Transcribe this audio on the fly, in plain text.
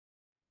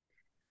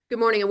Good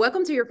morning and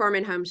welcome to your Farm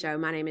and Home Show.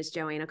 My name is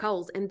Joanna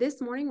Coles, and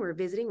this morning we're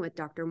visiting with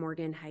Dr.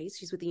 Morgan Hayes.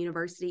 She's with the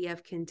University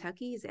of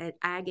Kentucky, is an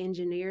ag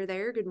engineer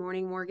there. Good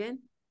morning, Morgan.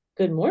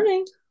 Good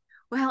morning.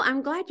 Well,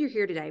 I'm glad you're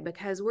here today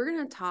because we're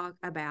going to talk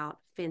about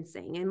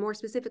fencing and more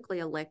specifically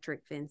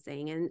electric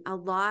fencing. And a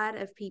lot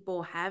of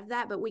people have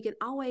that, but we can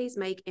always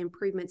make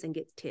improvements and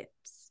get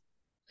tips.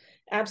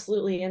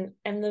 Absolutely.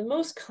 And the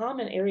most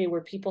common area where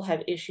people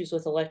have issues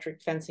with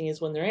electric fencing is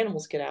when their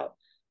animals get out.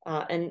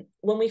 And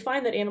when we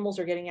find that animals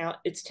are getting out,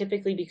 it's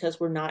typically because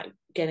we're not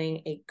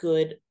getting a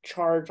good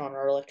charge on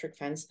our electric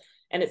fence,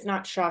 and it's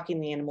not shocking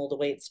the animal the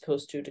way it's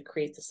supposed to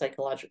create the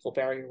psychological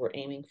barrier we're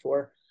aiming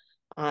for.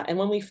 And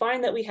when we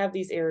find that we have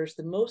these errors,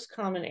 the most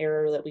common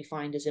error that we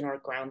find is in our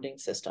grounding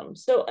system.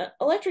 So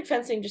electric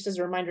fencing, just as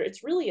a reminder,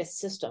 it's really a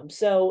system.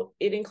 So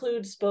it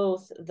includes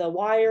both the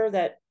wire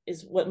that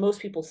is what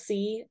most people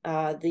see,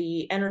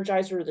 the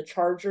energizer or the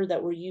charger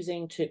that we're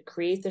using to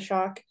create the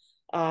shock,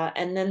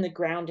 and then the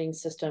grounding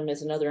system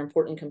is another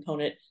important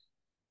component.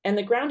 And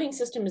the grounding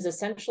system is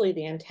essentially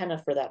the antenna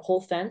for that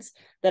whole fence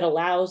that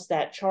allows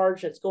that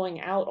charge that's going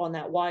out on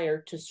that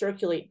wire to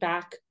circulate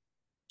back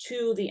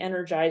to the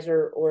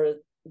energizer or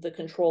the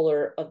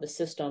controller of the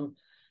system.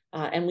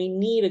 And we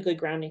need a good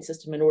grounding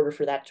system in order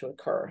for that to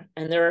occur.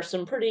 And there are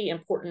some pretty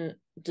important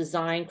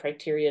design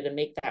criteria to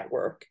make that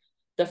work.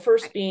 The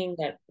first being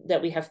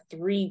that we have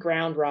 3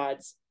 ground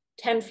rods,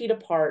 10 feet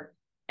apart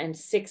and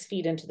 6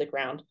 feet into the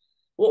ground.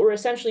 What we're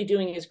essentially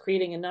doing is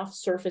creating enough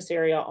surface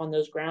area on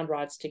those ground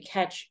rods to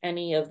catch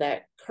any of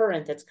that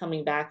current that's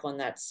coming back on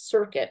that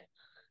circuit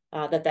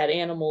that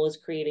animal is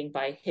creating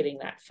by hitting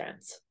that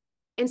fence.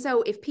 And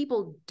so if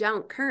people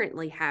don't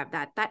currently have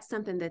that, that's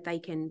something that they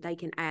can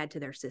add to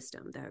their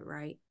system though,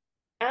 right?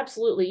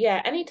 Absolutely. Yeah.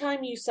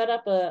 Anytime you set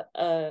up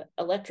a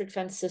electric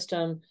fence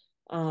system,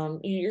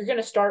 you're going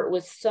to start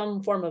with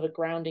some form of a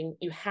grounding.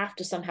 You have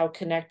to somehow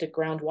connect a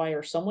ground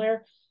wire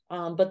somewhere.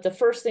 But the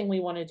first thing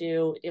we want to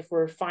do, if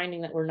we're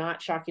finding that we're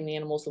not shocking the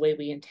animals the way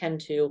we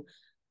intend to,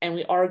 and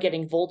we are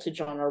getting voltage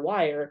on our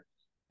wire,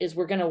 is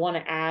we're going to want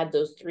to add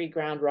those 3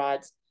 ground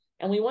rods.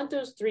 And we want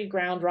those 3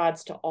 ground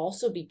rods to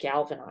also be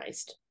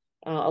galvanized.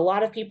 A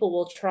lot of people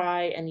will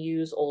try and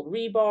use old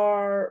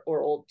rebar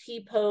or old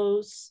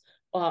T-posts,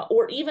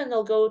 or even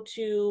they'll go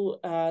to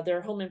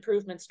their home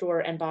improvement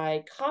store and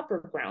buy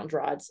copper ground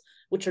rods,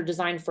 which are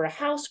designed for a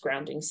house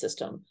grounding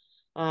system.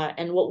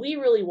 And what we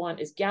really want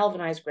is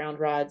galvanized ground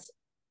rods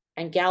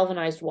and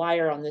galvanized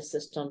wire on this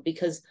system,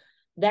 because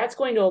that's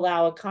going to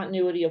allow a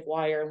continuity of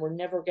wire, and we're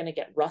never going to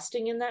get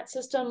rusting in that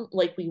system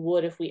like we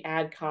would if we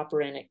add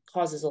copper in. It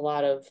causes a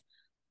lot of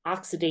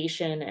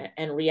oxidation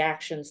and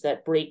reactions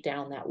that break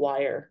down that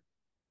wire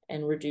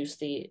and reduce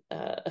the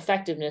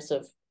effectiveness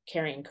of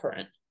carrying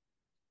current.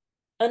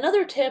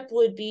 Another tip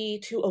would be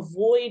to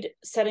avoid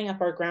setting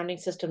up our grounding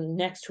system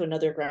next to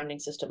another grounding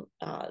system.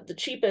 The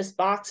cheapest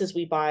boxes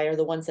we buy are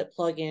the ones that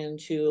plug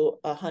into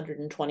a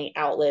 120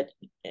 outlet,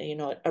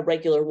 a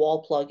regular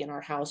wall plug in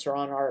our house or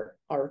on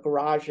our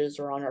garages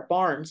or on our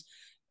barns.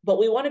 But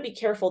we want to be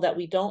careful that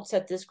we don't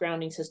set this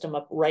grounding system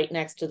up right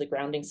next to the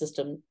grounding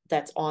system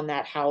that's on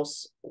that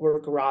house or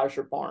garage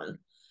or barn.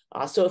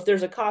 So if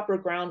there's a copper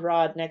ground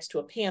rod next to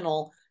a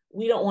panel,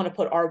 we don't want to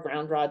put our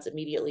ground rods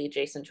immediately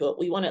adjacent to it.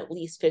 We want at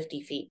least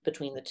 50 feet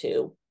between the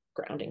 2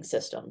 grounding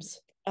systems.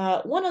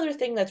 One other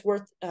thing that's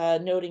worth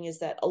noting is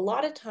that a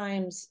lot of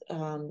times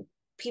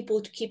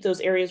people keep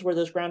those areas where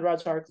those ground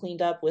rods are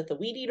cleaned up with a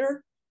weed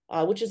eater,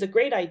 which is a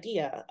great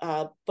idea.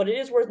 But it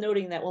is worth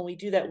noting that when we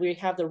do that, we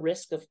have the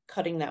risk of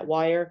cutting that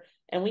wire,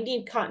 and we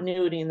need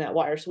continuity in that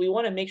wire. So we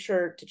want to make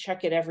sure to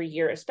check it every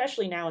year,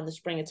 especially now in the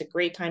spring. It's a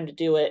great time to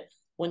do it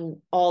when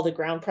all the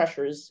ground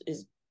pressure is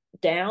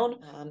down.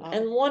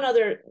 And one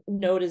other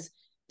note is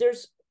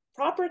there's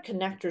proper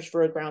connectors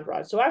for a ground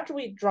rod. So after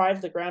we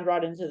drive the ground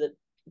rod into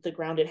the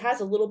ground, it has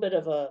a little bit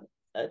of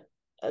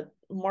a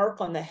mark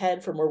on the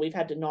head from where we've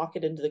had to knock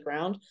it into the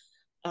ground.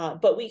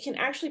 But we can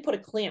actually put a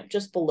clamp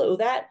just below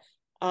that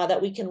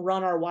we can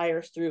run our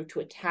wires through to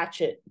attach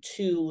it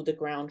to the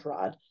ground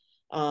rod.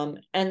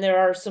 And there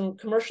are some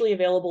commercially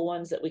available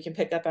ones that we can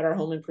pick up at our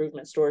home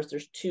improvement stores.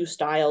 There's 2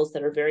 styles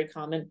that are very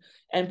common,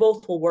 and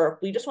both will work.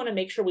 We just want to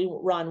make sure we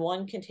run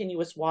one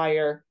continuous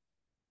wire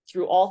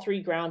through all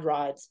 3 ground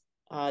rods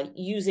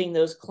using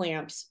those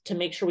clamps to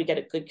make sure we get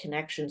a good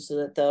connection so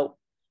that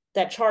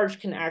that charge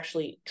can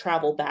actually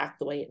travel back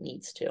the way it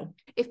needs to.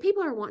 If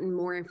people are wanting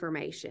more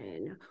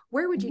information,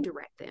 where would you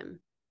direct them?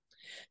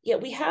 Yeah,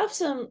 we have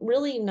some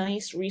really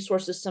nice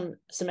resources,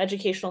 some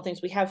educational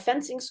things. We have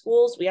fencing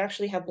schools. We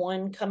actually have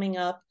one coming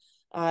up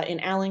in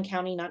Allen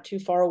County, not too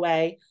far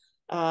away,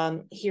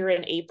 here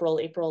in April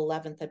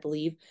 11th, I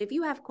believe. If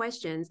you have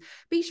questions,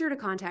 be sure to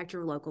contact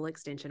your local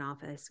extension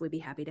office. We'd be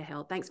happy to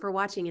help. Thanks for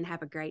watching and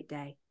have a great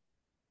day.